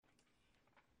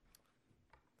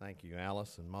Thank you,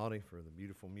 Alice and Monty, for the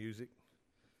beautiful music.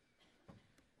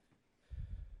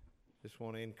 Just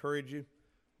want to encourage you.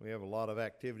 We have a lot of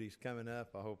activities coming up.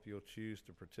 I hope you'll choose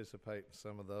to participate in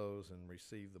some of those and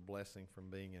receive the blessing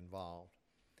from being involved.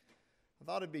 I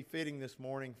thought it'd be fitting this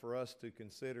morning for us to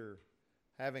consider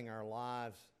having our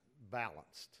lives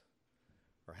balanced.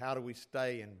 Or how do we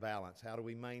stay in balance? How do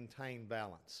we maintain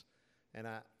balance? And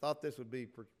I thought this would be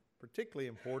particularly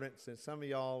important since some of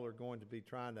y'all are going to be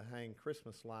trying to hang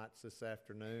Christmas lights this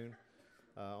afternoon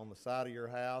on the side of your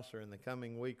house or in the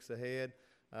coming weeks ahead.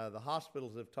 The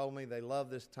hospitals have told me they love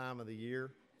this time of the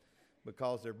year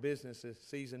because their business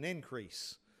sees an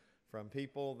increase from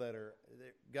people that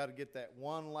got to get that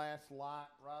one last light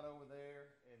right over there.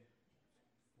 And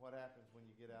what happens when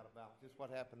you get out of balance? Just what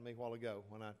happened to me a while ago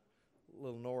when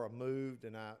little Nora moved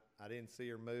and I didn't see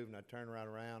her move and I turned right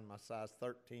around. My size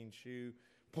 13 shoe,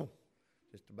 boom,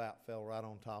 just about fell right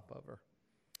on top of her.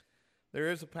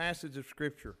 There is a passage of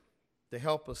Scripture to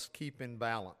help us keep in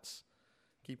balance.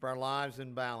 Keep our lives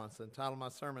in balance. The title of my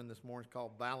sermon this morning is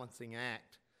called Balancing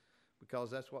Act,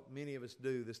 because that's what many of us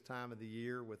do this time of the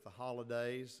year with the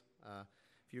holidays.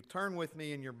 If you turn with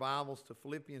me in your Bibles to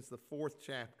Philippians, the 4th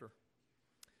chapter,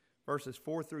 verses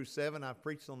 4 through 7. I've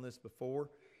preached on this before.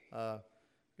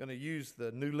 Going to use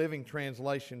the New Living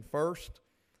Translation first,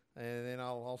 and then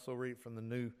I'll also read from the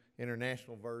New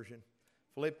International Version.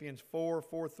 Philippians 4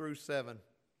 through 7.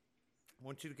 I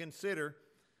want you to consider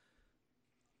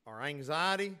our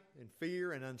anxiety and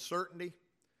fear and uncertainty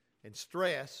and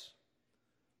stress.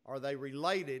 Are they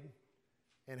related,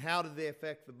 and how do they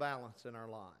affect the balance in our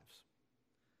lives?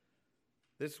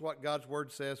 This is what God's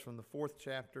Word says from the 4th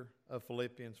chapter of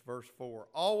Philippians, verse 4.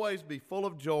 Always be full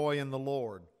of joy in the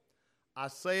Lord. I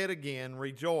say it again,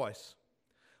 rejoice.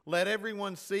 Let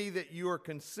everyone see that you are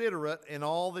considerate in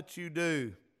all that you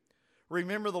do.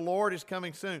 Remember, the Lord is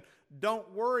coming soon.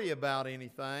 Don't worry about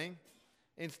anything.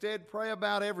 Instead, pray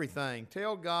about everything.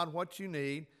 Tell God what you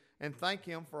need and thank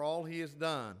Him for all He has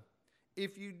done.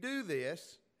 If you do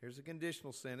this, here's a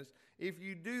conditional sentence, if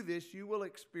you do this, you will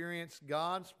experience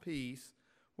God's peace,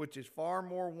 which is far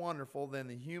more wonderful than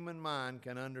the human mind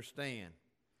can understand.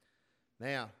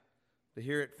 Now, to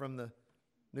hear it from the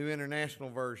New International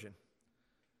Version.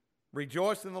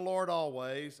 Rejoice in the Lord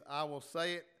always. I will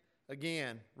say it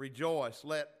again, rejoice.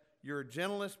 Let your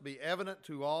gentleness be evident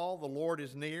to all. The Lord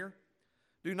is near.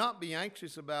 Do not be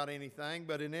anxious about anything,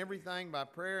 but in everything by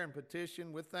prayer and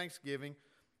petition with thanksgiving,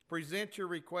 present your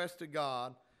request to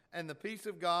God, and the peace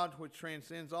of God, which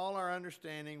transcends all our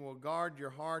understanding, will guard your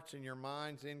hearts and your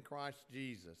minds in Christ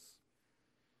Jesus.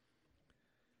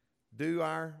 Do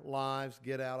our lives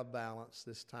get out of balance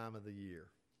this time of the year?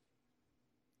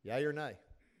 Yea or nay?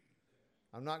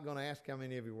 I'm not going to ask how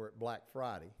many of you were at Black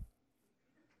Friday.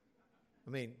 I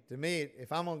mean, to me,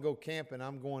 if I'm going to go camping,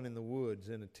 I'm going in the woods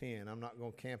in a tent. I'm not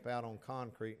going to camp out on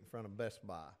concrete in front of Best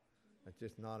Buy. It's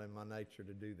just not in my nature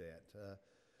to do that.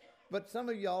 But some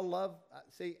of y'all love,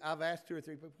 see, I've asked 2 or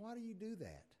 3 people, why do you do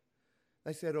that?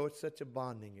 They said, oh, it's such a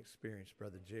bonding experience,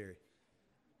 Brother Jerry.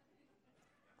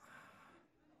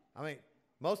 I mean,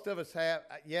 most of us have,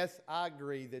 yes, I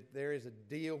agree that there is a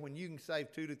deal when you can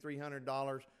save $200 to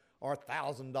 $300 or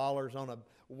 $1,000 on a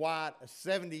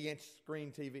 70-inch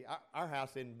screen TV. Our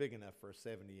house isn't big enough for a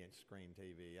 70-inch screen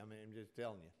TV. I mean, I'm just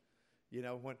telling you. You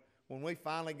know, when we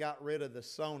finally got rid of the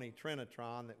Sony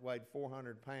Trinitron that weighed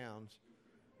 400 pounds,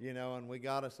 you know, and we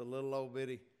got us a little old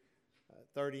bitty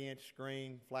 30-inch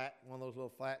screen, flat, one of those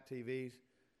little flat TVs,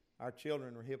 our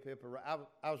children were hip.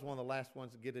 I was one of the last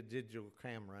ones to get a digital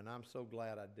camera, and I'm so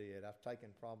glad I did. I've taken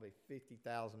probably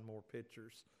 50,000 more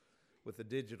pictures with a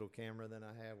digital camera than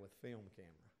I have with film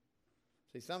camera.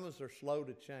 See, some of us are slow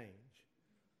to change,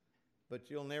 but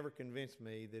you'll never convince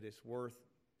me that it's worth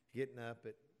getting up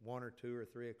at 1 or 2 or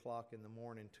 3 o'clock in the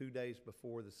morning 2 days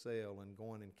before the sale and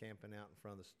going and camping out in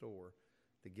front of the store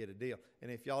to get a deal. And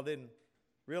if y'all didn't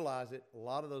realize it, a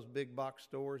lot of those big box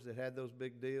stores that had those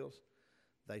big deals,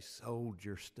 they sold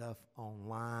your stuff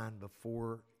online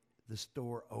before the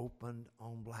store opened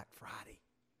on Black Friday.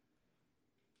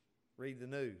 Read the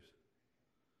news.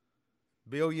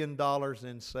 $1 billion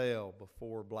in sale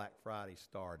before Black Friday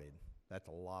started. That's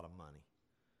a lot of money.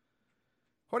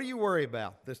 What do you worry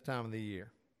about this time of the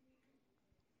year?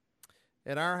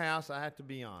 At our house, I have to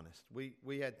be honest.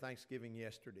 We had Thanksgiving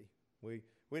yesterday. We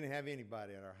didn't have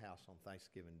anybody at our house on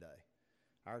Thanksgiving Day.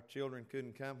 Our children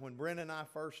couldn't come. When Brenda and I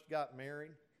first got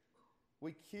married,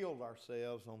 we killed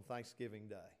ourselves on Thanksgiving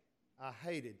Day. I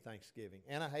hated Thanksgiving,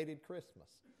 and I hated Christmas.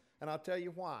 And I'll tell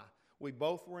you why. We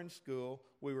both were in school.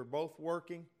 We were both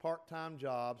working part-time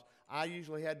jobs. I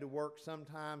usually had to work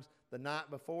sometimes the night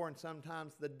before and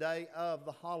sometimes the day of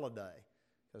the holiday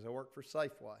because I worked for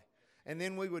Safeway. And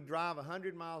then we would drive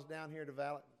 100 miles down here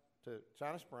to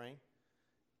China Spring,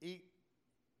 eat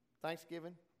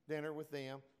Thanksgiving dinner with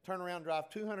them, turn around, drive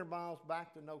 200 miles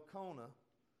back to Nocona,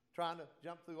 trying to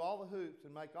jump through all the hoops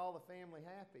and make all the family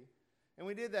happy. And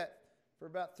we did that for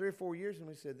about 3 or 4 years, and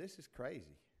we said, this is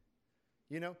crazy.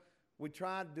 You know, we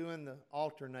tried doing the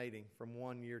alternating from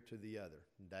one year to the other.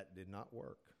 That did not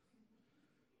work.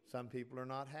 Some people are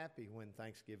not happy when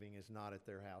Thanksgiving is not at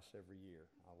their house every year.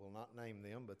 I will not name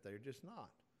them, but they're just not.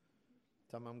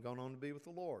 Some of them gone on to be with the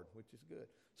Lord, which is good.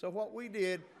 So what we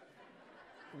did,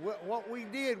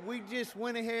 we just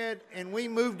went ahead and we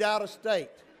moved out of state.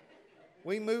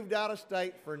 We moved out of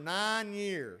state for 9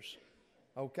 years.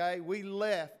 Okay? We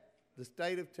left the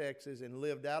state of Texas and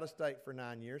lived out of state for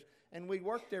 9 years. And we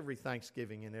worked every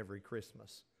Thanksgiving and every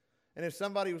Christmas. And if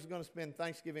somebody was going to spend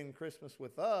Thanksgiving and Christmas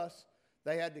with us,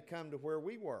 they had to come to where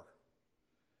we were.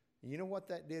 You know what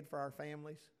that did for our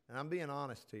families? And I'm being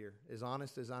honest here, as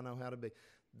honest as I know how to be.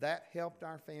 That helped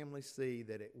our families see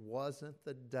that it wasn't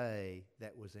the day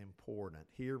that was important.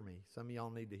 Hear me. Some of y'all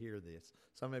need to hear this.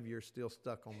 Some of you are still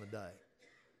stuck on the day.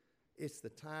 It's the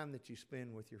time that you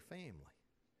spend with your family.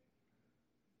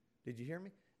 Did you hear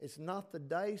me? It's not the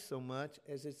day so much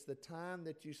as it's the time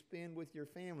that you spend with your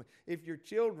family. If your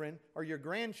children or your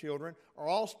grandchildren are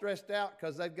all stressed out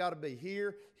because they've got to be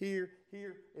here, here,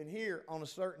 here, and here on a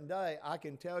certain day, I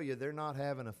can tell you they're not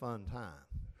having a fun time.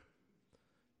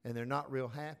 And they're not real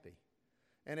happy.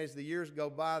 And as the years go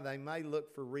by, they may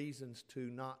look for reasons to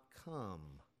not come.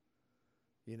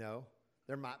 You know,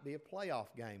 there might be a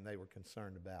playoff game they were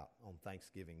concerned about on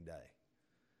Thanksgiving Day.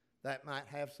 That might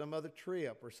have some other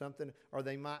trip or something, or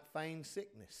they might feign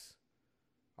sickness,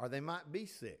 or they might be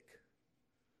sick.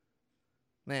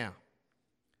 Now,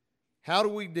 how do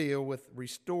we deal with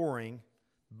restoring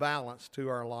balance to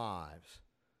our lives?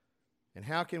 And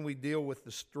how can we deal with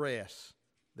the stress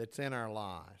that's in our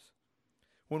lives?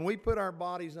 When we put our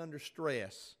bodies under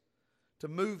stress to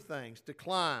move things, to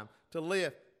climb, to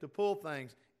lift, to pull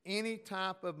things, any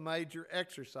type of major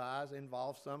exercise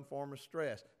involves some form of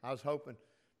stress. I was hoping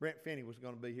Brent Finney was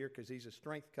going to be here because he's a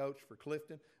strength coach for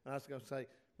Clifton. And I was going to say,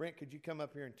 Brent, could you come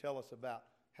up here and tell us about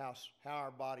how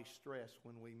our bodies stress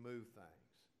when we move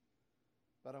things?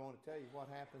 But I want to tell you what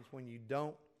happens when you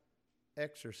don't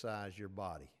exercise your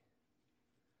body.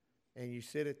 And you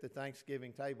sit at the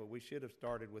Thanksgiving table. We should have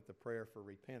started with the prayer for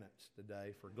repentance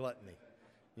today for gluttony.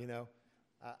 You know,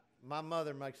 my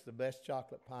mother makes the best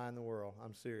chocolate pie in the world.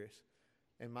 I'm serious.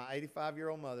 And my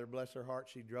 85-year-old mother, bless her heart,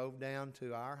 she drove down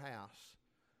to our house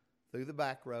through the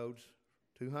back roads,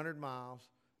 200 miles,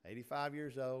 85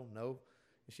 years old, and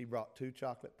she brought 2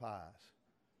 chocolate pies.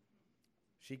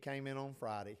 She came in on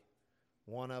Friday.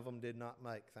 One of them did not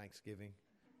make Thanksgiving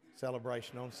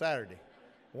celebration on Saturday.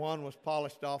 One was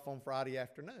polished off on Friday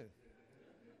afternoon.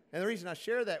 And the reason I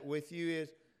share that with you is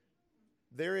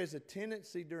there is a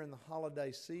tendency during the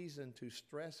holiday season to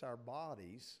stress our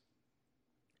bodies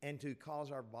and to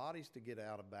cause our bodies to get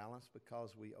out of balance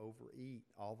because we overeat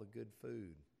all the good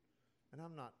food. And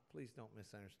please don't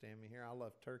misunderstand me here. I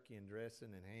love turkey and dressing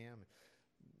and ham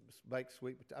and baked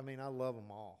sweet potatoes. I love them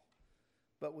all.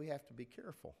 But we have to be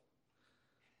careful.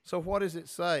 So what does it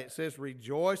say? It says,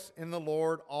 rejoice in the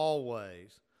Lord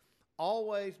always.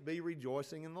 Always be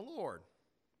rejoicing in the Lord.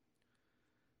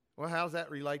 Well, how does that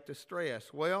relate to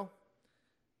stress? Well,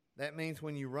 that means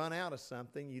when you run out of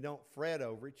something, you don't fret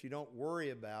over it. You don't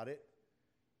worry about it.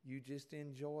 You just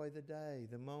enjoy the day,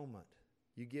 the moment.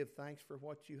 You give thanks for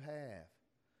what you have.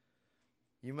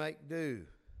 You make do.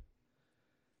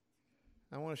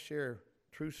 I want to share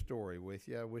a true story with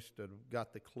you. I wish I'd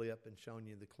got the clip and shown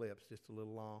you the clips just a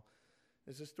little long.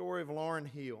 It's the story of Lauren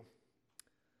Hill.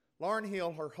 Lauren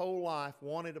Hill, her whole life,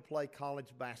 wanted to play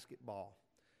college basketball.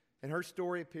 And her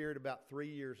story appeared about 3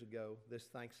 years ago this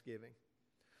Thanksgiving.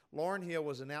 Lauren Hill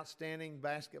was an outstanding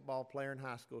basketball player in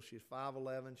high school. She's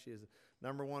 5'11". She is the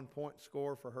number 1 point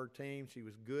scorer for her team. She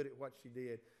was good at what she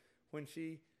did. When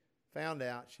she found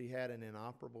out she had an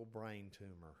inoperable brain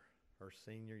tumor her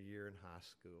senior year in high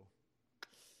school,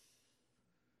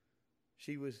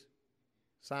 she was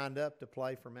signed up to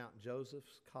play for Mount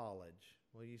Joseph's College.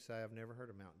 Well, you say, I've never heard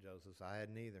of Mount Joseph's. I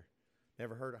hadn't either.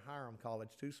 Never heard of Hiram College,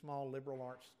 2 small liberal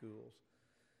arts schools.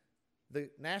 The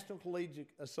National Collegiate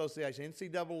Association,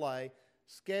 NCAA,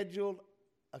 scheduled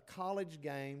a college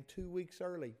game 2 weeks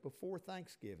early before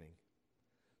Thanksgiving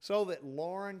so that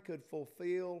Lauren could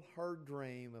fulfill her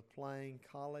dream of playing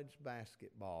college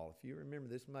basketball. If you remember,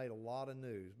 this made a lot of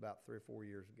news about 3 or 4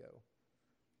 years ago.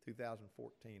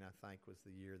 2014, I think, was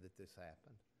the year that this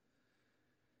happened.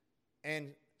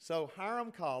 And so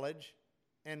Hiram College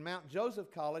And Mount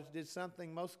Joseph College did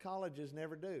something most colleges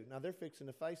never do. Now, they're fixing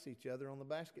to face each other on the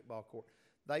basketball court.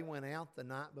 They went out the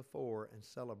night before and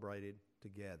celebrated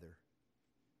together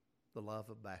the love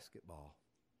of basketball.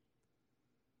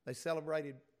 They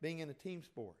celebrated being in a team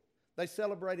sport. They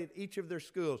celebrated each of their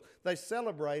schools. They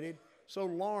celebrated so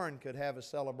Lauren could have a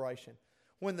celebration.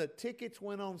 When the tickets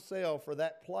went on sale for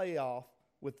that playoff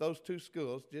with those two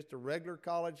schools, just a regular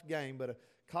college game, but a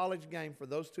college game for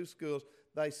those two schools,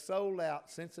 they sold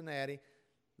out Cincinnati,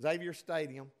 Xavier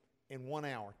Stadium, in 1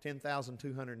 hour.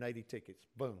 10,280 tickets.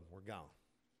 Boom, we're gone.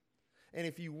 And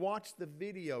if you watch the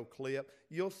video clip,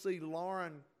 you'll see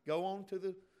Lauren go on to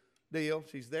the deal.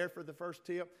 She's there for the first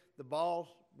tip. The ball's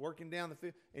working down the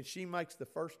field, and she makes the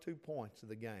first 2 points of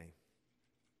the game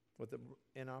with an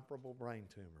inoperable brain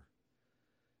tumor.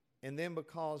 And then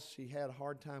because she had a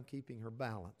hard time keeping her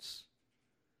balance,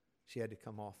 she had to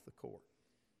come off the court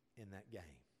in that game.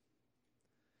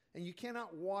 And you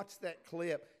cannot watch that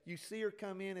clip. You see her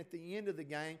come in at the end of the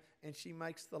game, and she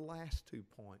makes the last 2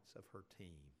 points of her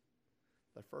team.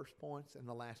 The first points and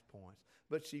the last points.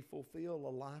 But she fulfilled a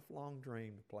lifelong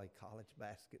dream to play college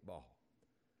basketball.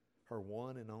 Her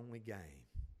one and only game.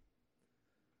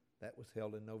 That was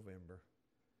held in November.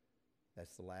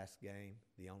 That's the last game,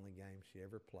 the only game she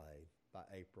ever played. By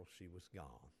April, she was gone.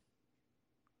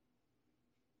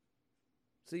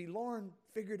 See, Lauren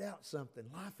figured out something.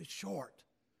 Life is short.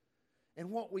 And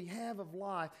what we have of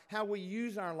life, how we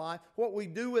use our life, what we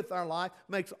do with our life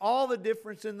makes all the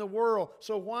difference in the world.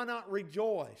 So why not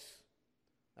rejoice?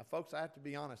 Now, folks, I have to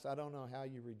be honest. I don't know how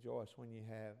you rejoice when you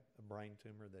have a brain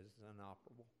tumor that is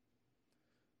inoperable.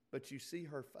 But you see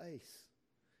her face,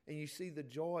 and you see the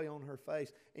joy on her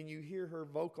face, and you hear her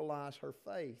vocalize her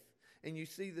faith. And you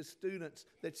see the students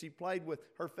that she played with,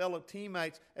 her fellow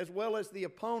teammates, as well as the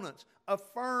opponents,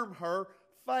 affirm her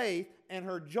faith and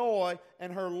her joy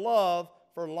and her love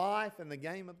for life and the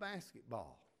game of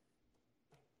basketball.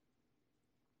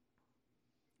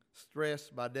 Stress,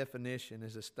 by definition,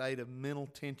 is a state of mental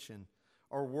tension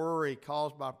or worry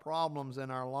caused by problems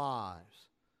in our lives.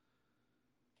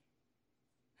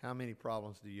 How many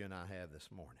problems do you and I have this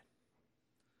morning?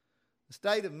 A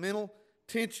state of mental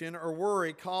tension or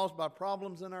worry caused by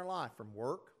problems in our life, from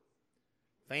work,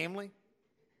 family,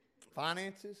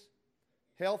 finances,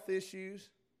 health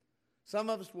issues. Some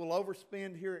of us will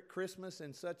overspend here at Christmas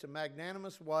in such a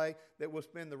magnanimous way that we'll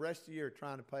spend the rest of the year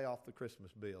trying to pay off the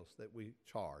Christmas bills that we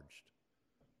charged.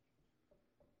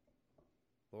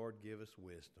 Lord, give us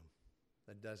wisdom.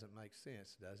 That doesn't make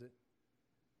sense, does it?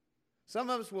 Some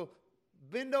of us will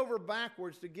bend over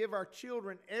backwards to give our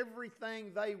children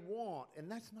everything they want, and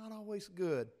that's not always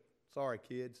good. Sorry,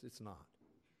 kids, it's not.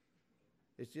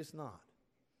 It's just not.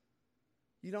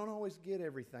 You don't always get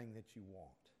everything that you want.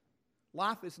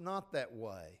 Life is not that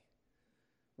way.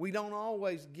 We don't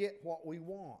always get what we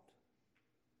want,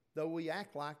 though we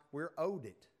act like we're owed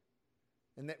it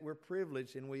and that we're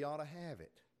privileged and we ought to have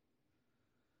it.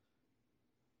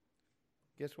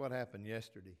 Guess what happened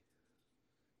yesterday?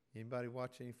 Anybody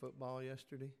watch any football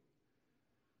yesterday?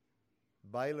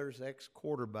 Baylor's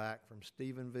ex-quarterback from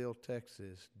Stephenville,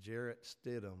 Texas, Jarrett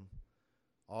Stidham,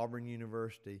 Auburn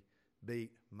University,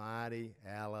 beat mighty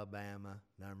Alabama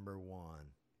number 1.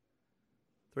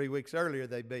 3 weeks earlier,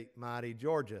 they beat mighty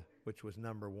Georgia, which was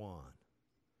number 1.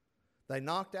 They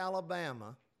knocked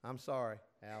Alabama. I'm sorry,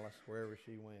 Alice, wherever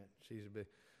she went. She's a big.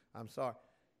 I'm sorry.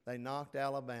 They knocked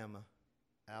Alabama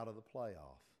out of the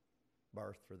playoff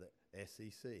berth for the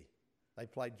SEC. They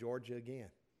played Georgia again.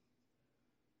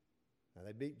 Now,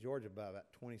 they beat Georgia by about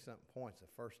 20-something points the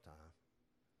first time.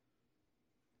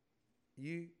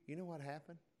 You know what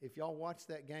happened? If y'all watched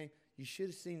that game, you should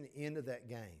have seen the end of that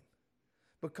game.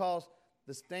 Because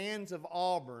the stands of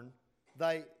Auburn,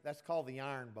 that's called the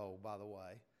Iron Bowl, by the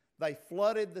way. They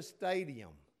flooded the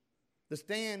stadium. The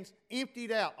stands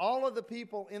emptied out. All of the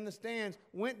people in the stands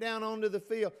went down onto the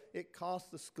field. It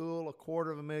cost the school a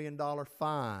 $250,000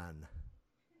 fine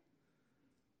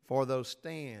for those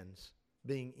stands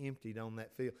being emptied on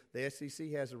that field. The SEC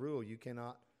has a rule. You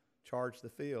cannot charge the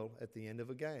field at the end of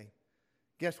a game.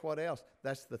 Guess what else?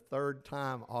 That's the third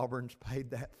time Auburn's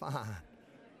paid that fine.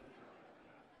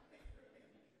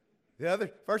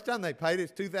 First time they paid it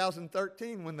is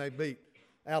 2013 when they beat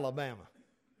Alabama.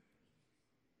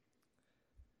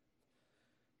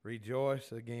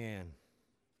 Rejoice again.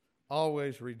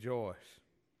 Always rejoice.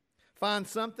 Find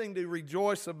something to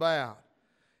rejoice about.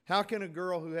 How can a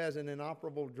girl who has an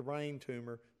inoperable brain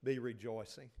tumor be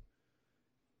rejoicing?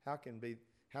 How can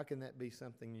that be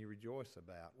something you rejoice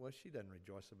about? Well, she doesn't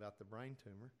rejoice about the brain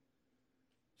tumor.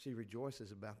 She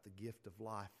rejoices about the gift of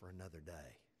life for another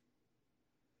day.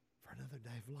 For another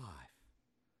day of life.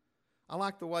 I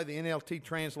like the way the NLT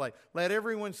translate. Let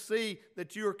everyone see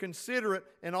that you are considerate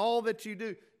in all that you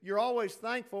do. You're always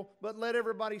thankful, but let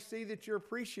everybody see that you're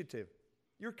appreciative.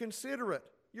 You're considerate.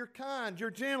 You're kind.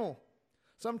 You're gentle.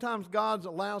 Sometimes God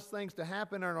allows things to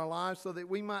happen in our lives so that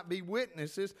we might be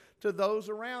witnesses to those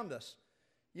around us.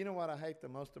 You know what I hate the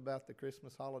most about the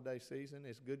Christmas holiday season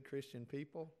is good Christian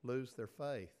people lose their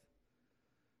faith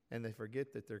and they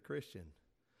forget that they're Christian.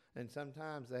 And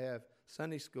sometimes they have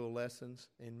Sunday school lessons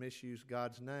and misuse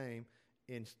God's name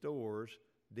in stores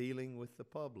dealing with the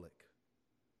public.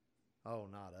 Oh,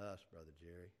 not us, Brother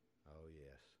Jerry. Oh,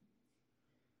 yes.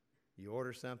 You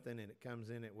order something and it comes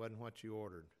in, it wasn't what you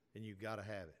ordered, and you've got to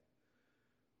have it.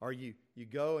 Or you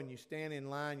go and you stand in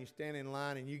line,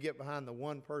 and you get behind the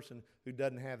one person who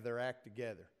doesn't have their act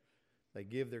together. They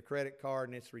give their credit card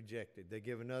and it's rejected. They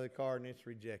give another card and it's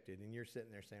rejected. And you're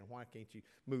sitting there saying, why can't you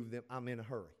move them? I'm in a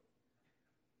hurry.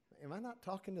 Am I not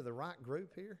talking to the right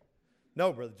group here?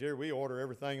 No, Brother Jerry, we order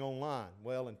everything online.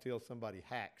 Well, until somebody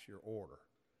hacks your order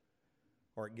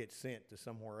or it gets sent to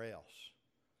somewhere else.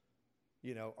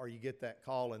 You know, or you get that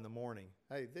call in the morning.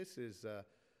 Hey, this is,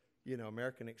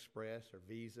 American Express or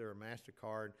Visa or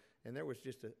MasterCard, and there was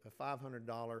just a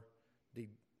 $500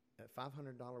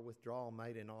 withdrawal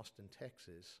made in Austin,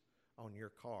 Texas on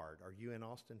your card. Are you in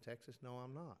Austin, Texas? No,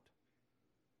 I'm not.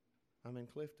 I'm in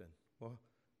Clifton. Well,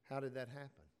 how did that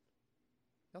happen?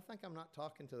 Y'all think I'm not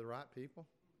talking to the right people?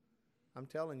 I'm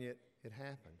telling you, it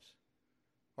happens.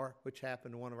 Or which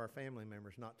happened to one of our family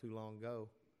members not too long ago.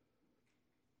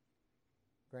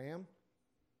 Graham?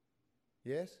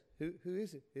 Yes? Who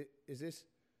is it? Is this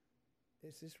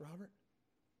Robert?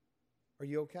 Are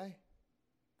you okay?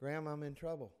 Graham, I'm in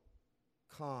trouble.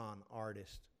 Con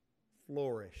artists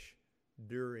flourish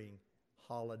during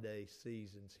holiday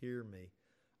seasons. Hear me.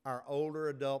 Our older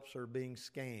adults are being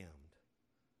scammed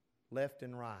left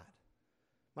and right.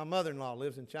 My mother-in-law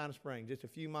lives in China Springs, just a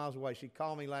few miles away. She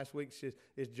called me last week. She says,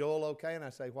 is Joel okay? And I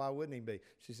say, why wouldn't he be?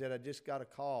 She said, I just got a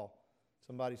call.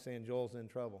 Somebody saying Joel's in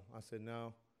trouble. I said,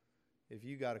 no. If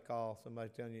you got a call,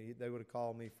 somebody telling you, they would have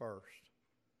called me first.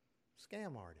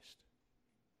 Scam artist.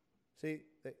 See,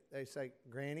 they say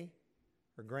Granny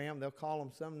or Graham, they'll call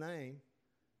them some name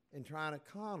and try to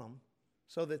con them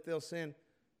so that they'll send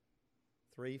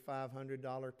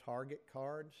 $300-$500 Target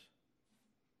cards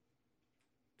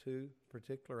to a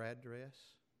particular address.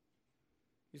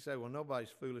 You say, well, nobody's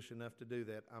foolish enough to do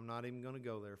that. I'm not even going to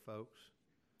go there, folks.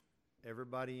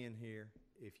 Everybody in here,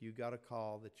 if you got a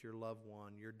call that your loved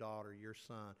one, your daughter, your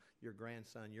son, your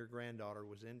grandson, your granddaughter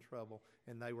was in trouble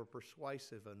and they were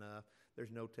persuasive enough,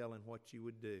 there's no telling what you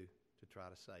would do to try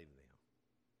to save them.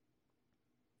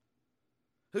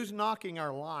 Who's knocking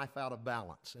our life out of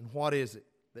balance? And what is it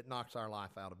that knocks our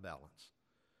life out of balance?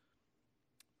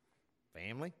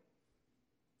 Family,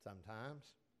 sometimes.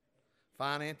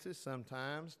 Finances,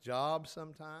 sometimes. Jobs,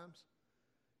 sometimes.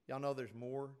 Y'all know there's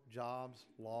more jobs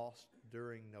lost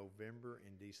during November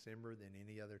and December than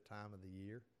any other time of the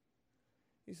year.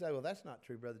 You say, well, that's not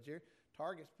true, Brother Jerry.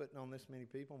 Target's putting on this many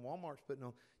people, and Walmart's putting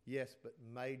on. Yes, but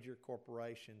major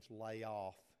corporations lay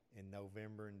off in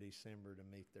November and December to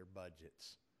meet their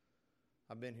budgets.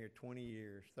 I've been here 20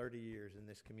 years, 30 years in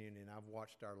this community, and I've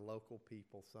watched our local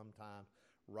people sometimes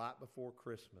right before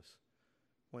Christmas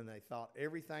when they thought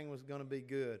everything was going to be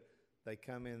good. They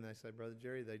come in and they say, Brother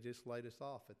Jerry, they just laid us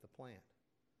off at the plant.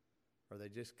 Or they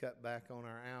just cut back on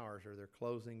our hours, or they're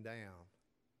closing down.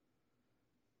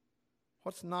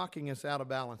 What's knocking us out of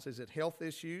balance? Is it health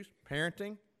issues,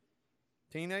 parenting,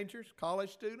 teenagers,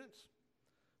 college students,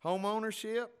 home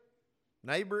ownership,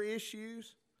 neighbor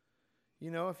issues? You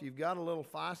know, if you've got a little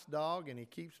feist dog and he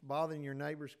keeps bothering your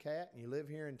neighbor's cat, and you live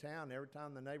here in town, every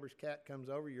time the neighbor's cat comes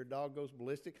over, your dog goes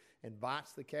ballistic and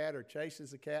bites the cat or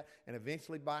chases the cat and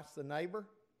eventually bites the neighbor,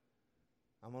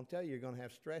 I'm going to tell you, you're going to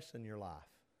have stress in your life.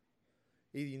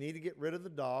 Either you need to get rid of the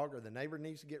dog, or the neighbor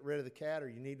needs to get rid of the cat, or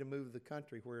you need to move to the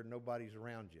country where nobody's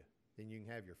around you. Then you can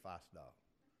have your feist dog.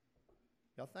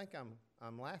 Y'all think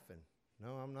I'm laughing.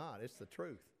 No, I'm not. It's the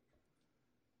truth.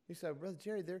 You say, Brother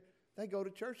Jerry, they go to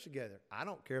church together. I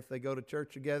don't care if they go to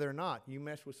church together or not. You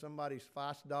mess with somebody's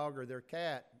feist dog or their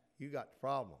cat, you got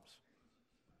problems.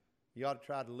 You ought to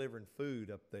try delivering food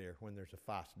up there when there's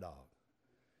a feist dog.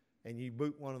 And you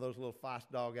boot one of those little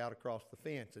feist dog out across the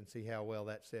fence and see how well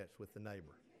that sets with the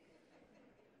neighbor.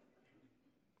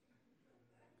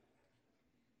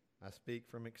 I speak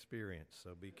from experience,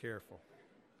 so be careful.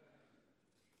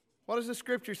 What does the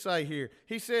scripture say here?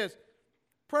 He says,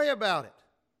 pray about it.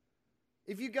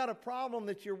 If you've got a problem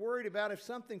that you're worried about, if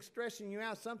something's stressing you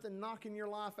out, something knocking your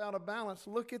life out of balance,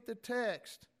 look at the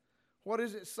text. What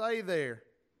does it say there?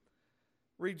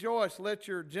 Rejoice, let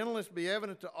your gentleness be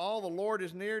evident to all. The Lord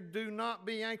is near. Do not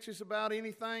be anxious about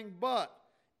anything, but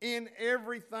in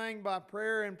everything by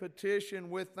prayer and petition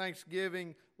with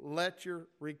thanksgiving, let your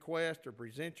request or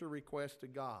present your request to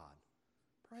God.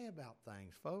 Pray about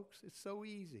things, folks. It's so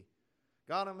easy.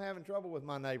 God, I'm having trouble with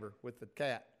my neighbor, with the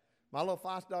cat. My little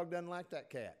feist dog doesn't like that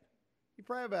cat. You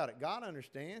pray about it. God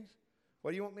understands.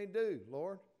 What do you want me to do,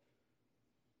 Lord?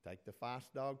 Take the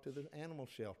feist dog to the animal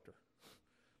shelter.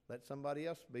 Let somebody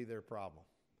else be their problem.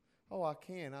 Oh, I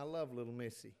can. I love little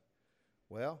Missy.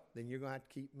 Well, then you're going to have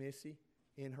to keep Missy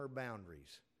in her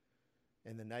boundaries.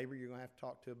 And the neighbor you're going to have to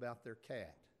talk to about their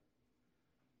cat.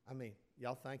 I mean,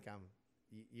 y'all think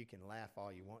you can laugh all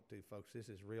you want to, folks. This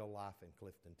is real life in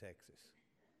Clifton, Texas.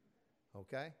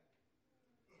 Okay?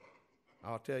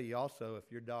 I'll tell you also,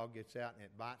 if your dog gets out and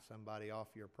it bites somebody off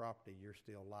your property, you're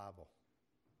still liable.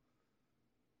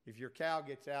 If your cow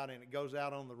gets out and it goes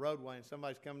out on the roadway and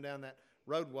somebody's coming down that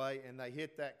roadway and they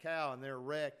hit that cow and they're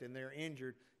wrecked and they're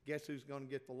injured, guess who's going to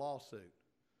get the lawsuit?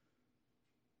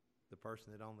 The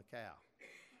person that owned the cow.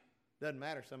 Doesn't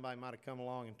matter, somebody might have come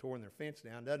along and torn their fence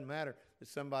down. Doesn't matter that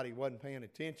somebody wasn't paying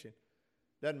attention.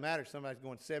 Doesn't matter if somebody's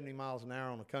going 70 miles an hour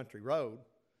on a country road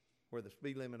where the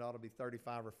speed limit ought to be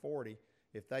 35 or 40.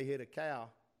 If they hit a cow,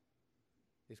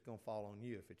 it's going to fall on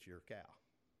you if it's your cow.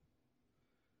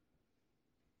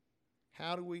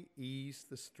 How do we ease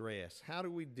the stress? How do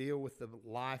we deal with the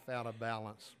life out of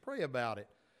balance? Pray about it.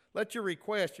 Let your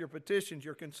requests, your petitions,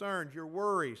 your concerns, your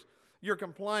worries, your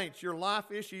complaints, your life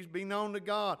issues be known to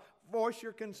God. Voice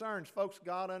your concerns. Folks,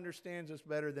 God understands us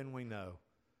better than we know.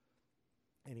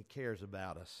 And He cares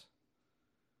about us.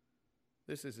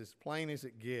 This is as plain as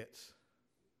it gets.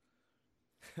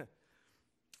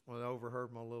 Well, I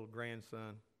overheard my little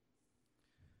grandson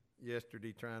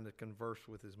yesterday trying to converse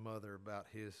with his mother about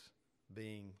his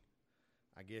being,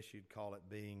 I guess you'd call it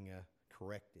being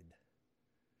corrected.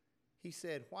 He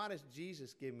said, "Why does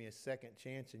Jesus give me a second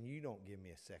chance and you don't give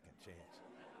me a second chance?"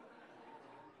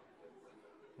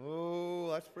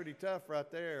 Oh, that's pretty tough right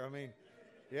there. I mean,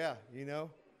 yeah, you know.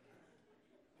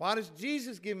 Why does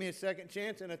Jesus give me a second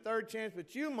chance and a third chance,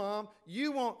 but you, Mom,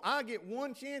 I get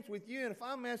one chance with you, and if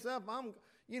I mess up, I'm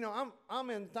in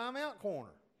the timeout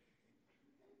corner.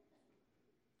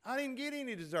 I didn't get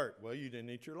any dessert. Well, you didn't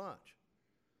eat your lunch.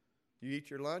 You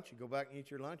eat your lunch, you go back and eat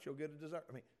your lunch, you'll get a dessert.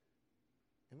 I mean,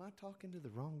 am I talking to the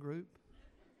wrong group?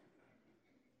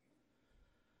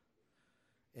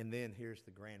 And then here's the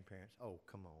grandparents. Oh,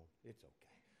 come on. It's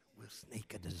okay. We'll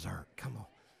sneak a dessert. Come on.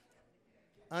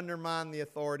 Undermine the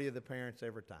authority of the parents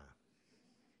every time.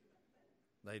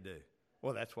 They do.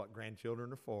 Well, that's what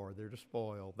grandchildren are for. They're to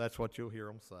spoil. That's what you'll hear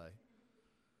them say.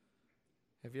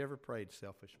 Have you ever prayed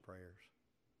selfish prayers?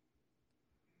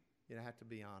 You know, I have to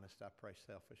be honest. I pray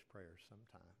selfish prayers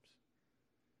sometimes.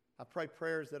 I pray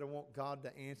prayers that I want God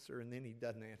to answer, and then He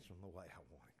doesn't answer them the way I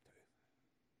want Him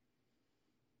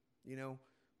to. You know,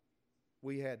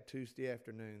 we had Tuesday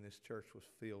afternoon, this church was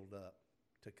filled up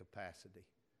to capacity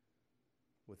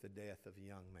with the death of a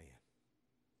young man,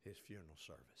 his funeral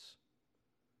service.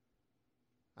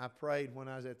 I prayed when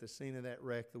I was at the scene of that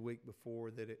wreck the week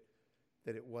before that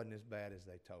it wasn't as bad as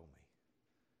they told me.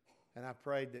 And I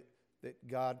prayed that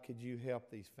God, could you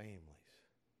help these families?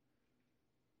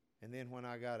 And then when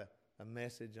I got a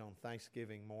message on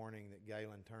Thanksgiving morning that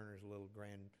Galen Turner's little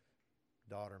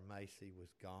granddaughter Macy was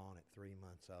gone at 3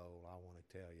 months old, I want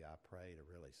to tell you, I prayed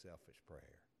a really selfish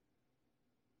prayer.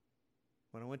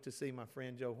 When I went to see my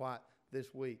friend Joe White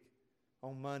this week,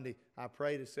 on Monday, I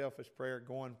prayed a selfish prayer,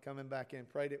 coming back in,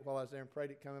 prayed it while I was there and prayed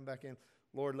it coming back in.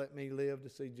 Lord, let me live to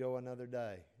see Joe another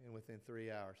day. And within 3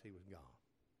 hours, he was gone.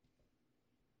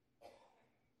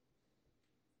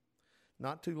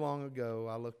 Not too long ago,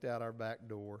 I looked out our back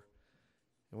door,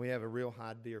 and we have a real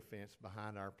high deer fence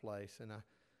behind our place, and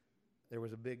there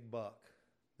was a big buck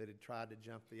that had tried to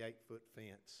jump the 8-foot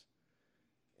fence.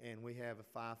 And we have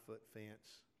a 5-foot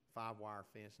fence, 5-wire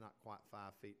fence, not quite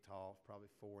 5 feet tall, probably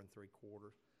 4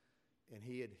 3/4. And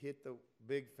he had hit the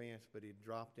big fence, but he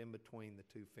dropped in between the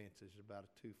two fences, about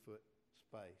a 2-foot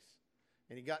space.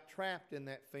 And he got trapped in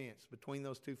that fence, between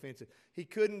those two fences. He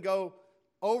couldn't go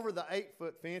over the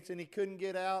 8-foot fence, and he couldn't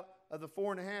get out of the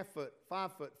 4.5-foot,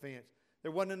 5-foot fence.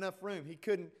 There wasn't enough room.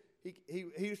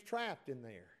 He was trapped in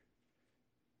there.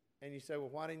 And you say, well,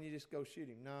 why didn't you just go shoot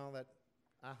him? No,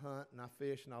 I hunt and I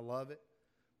fish and I love it,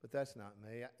 but that's not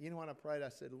me. You know what I prayed? I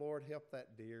said, Lord, help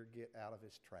that deer get out of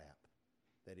his trap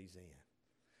that he's in.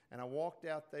 And I walked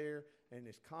out there, and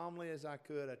as calmly as I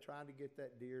could, I tried to get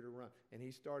that deer to run. And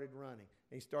he started running.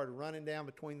 And he started running down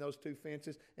between those two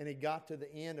fences, and he got to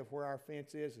the end of where our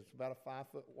fence is. It's about a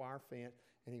 5-foot wire fence,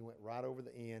 and he went right over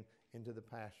the end, into the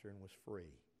pasture and was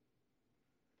free.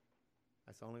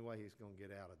 That's the only way he's going to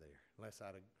get out of there. Unless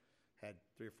I'd have had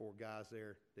 3 or 4 guys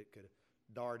there that could have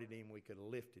darted him, we could have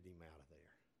lifted him out of there.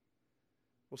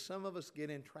 Well, some of us get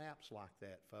in traps like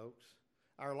that, folks.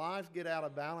 Our lives get out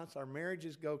of balance. Our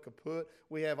marriages go kaput.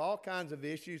 We have all kinds of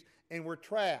issues, and we're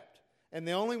trapped. And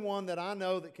the only one that I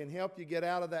know that can help you get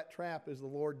out of that trap is the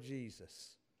Lord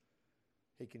Jesus.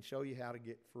 He can show you how to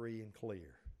get free and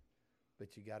clear.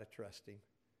 But you got to trust Him,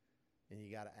 and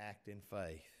you got to act in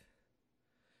faith.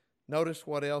 Notice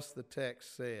what else the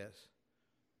text says.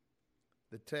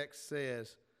 The text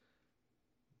says,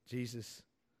 Jesus'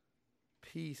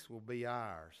 peace will be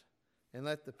ours. And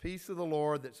let the peace of the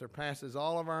Lord that surpasses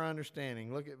all of our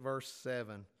understanding. Look at verse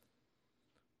 7.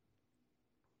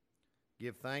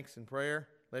 Give thanks in prayer.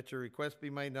 Let your requests be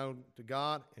made known to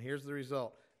God. And here's the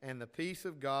result. And the peace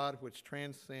of God, which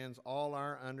transcends all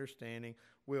our understanding,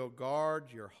 will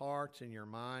guard your hearts and your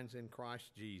minds in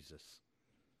Christ Jesus.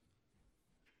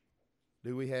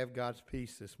 Do we have God's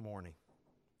peace this morning?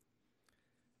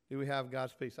 Do we have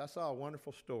God's peace? I saw a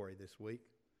wonderful story this week.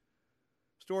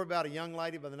 A story about a young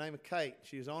lady by the name of Kate.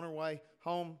 She was on her way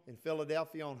home in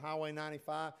Philadelphia on Highway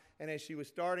 95, and as she was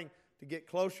starting to get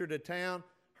closer to town,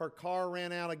 her car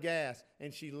ran out of gas,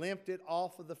 and she limped it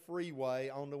off of the freeway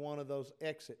onto one of those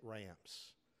exit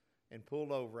ramps and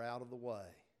pulled over out of the way.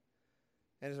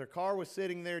 And as her car was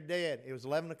sitting there dead, it was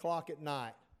 11 o'clock at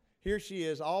night. Here she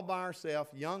is all by herself,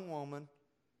 young woman,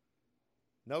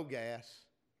 no gas,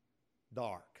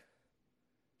 dark.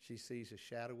 She sees a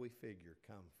shadowy figure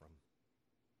come from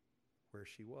where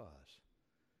she was.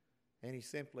 And he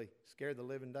simply scared the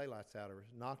living daylights out of her,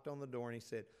 knocked on the door, and he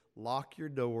said, "Lock your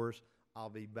doors. I'll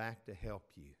be back to help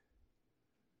you."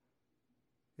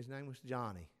 His name was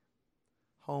Johnny.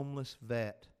 Homeless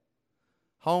vet.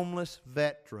 Homeless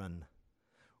veteran.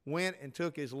 Went and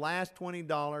took his last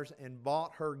 $20 and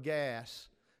bought her gas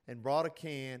and brought a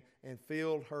can and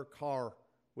filled her car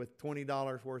with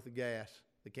 $20 worth of gas.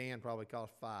 The can probably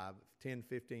cost $5, $10,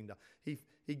 $15.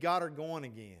 He got her going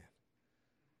again.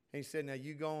 And he said, "Now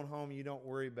you go on home, you don't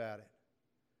worry about it."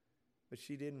 But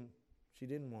she didn't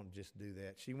want to just do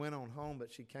that. She went on home,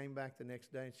 but she came back the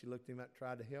next day and she looked him up,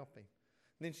 tried to help him.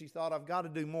 And then she thought, I've got to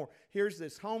do more. Here's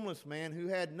this homeless man who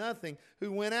had nothing,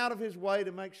 who went out of his way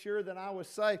to make sure that I was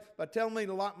safe by telling me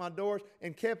to lock my doors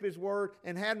and kept his word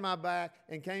and had my back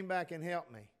and came back and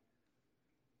helped me.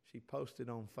 She posted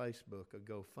on Facebook a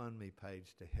GoFundMe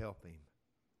page to help him.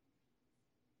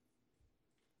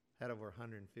 Had over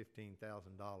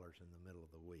 $115,000 in the middle of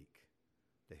the week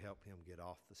to help him get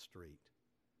off the street.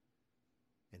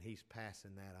 And he's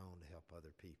passing that on to help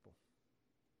other people.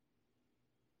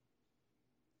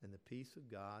 And the peace of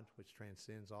God, which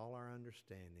transcends all our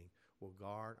understanding, will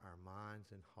guard our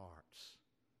minds and hearts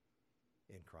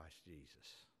in Christ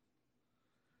Jesus.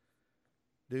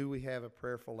 Do we have a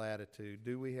prayerful attitude?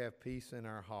 Do we have peace in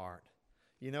our heart?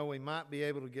 You know, we might be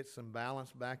able to get some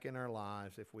balance back in our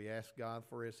lives if we ask God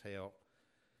for His help,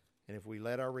 and if we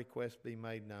let our requests be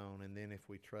made known, and then if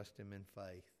we trust Him in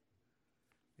faith,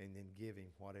 and then give Him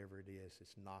whatever it is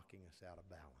that's knocking us out of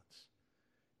balance.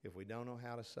 If we don't know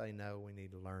how to say no, we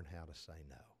need to learn how to say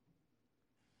no.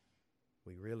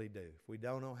 We really do. If we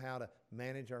don't know how to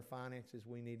manage our finances,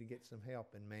 we need to get some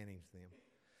help in managing them.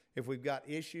 If we've got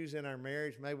issues in our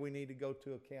marriage, maybe we need to go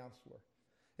to a counselor.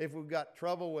 If we've got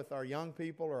trouble with our young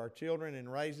people or our children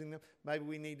and raising them, maybe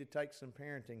we need to take some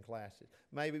parenting classes.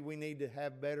 Maybe we need to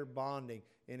have better bonding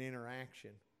and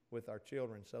interaction with our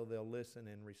children so they'll listen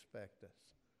and respect us.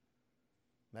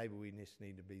 Maybe we just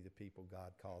need to be the people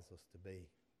God calls us to be.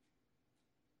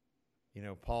 You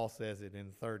know, Paul says it in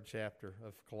the 3rd chapter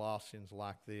of Colossians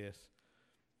like this,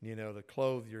 you know, to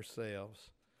clothe yourselves.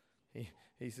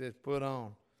 He says, put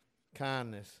on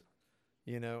kindness.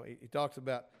 You know, he talks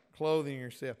about clothing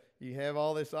yourself. You have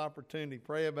all this opportunity,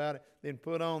 pray about it, then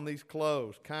put on these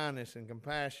clothes, kindness and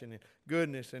compassion and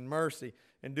goodness and mercy,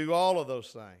 and do all of those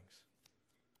things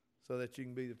so that you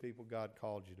can be the people God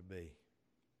called you to be.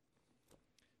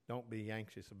 Don't be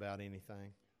anxious about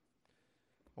anything.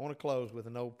 I want to close with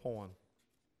an old poem.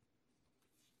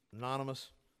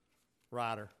 Anonymous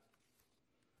writer.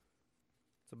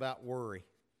 It's about worry,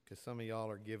 because some of y'all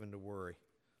are given to worry.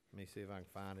 Let me see if I can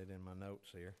find it in my notes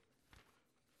here.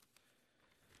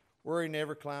 Worry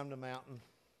never climbed a mountain.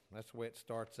 That's the way it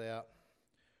starts out.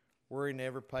 Worry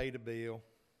never paid a bill.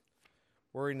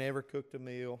 Worry never cooked a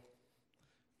meal.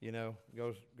 You know,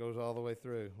 goes all the way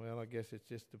through. Well, I guess it's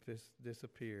just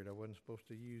disappeared. I wasn't supposed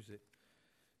to use it.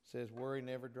 It says, worry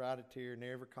never dried a tear,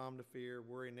 never calmed a fear.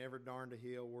 Worry never darned a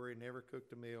hill. Worry never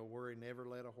cooked a meal. Worry never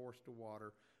led a horse to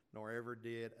water, nor ever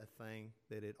did a thing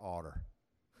that it oughter.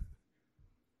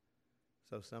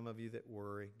 So some of you that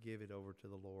worry, give it over to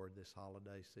the Lord this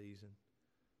holiday season.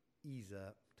 Ease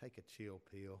up. Take a chill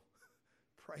pill.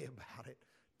 Pray about it.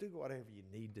 Do whatever you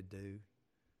need to do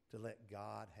to let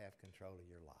God have control of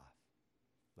your life.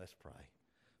 Let's pray.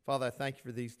 Father, I thank you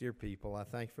for these dear people. I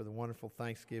thank you for the wonderful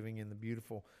Thanksgiving and the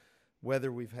beautiful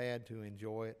weather we've had to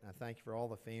enjoy it. I thank you for all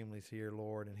the families here,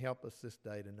 Lord, and help us this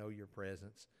day to know your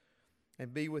presence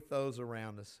and be with those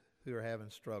around us who are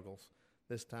having struggles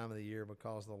this time of the year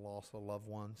because of the loss of loved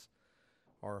ones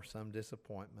or some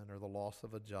disappointment or the loss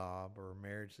of a job or a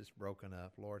marriage that's broken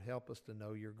up. Lord, help us to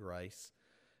know your grace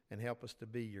and help us to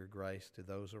be your grace to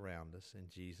those around us. In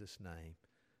Jesus' name,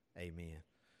 amen.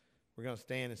 We're going to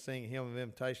stand and sing a hymn of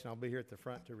invitation. I'll be here at the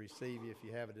front to receive you if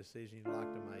you have a decision you'd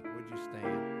like to make. Would you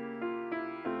stand?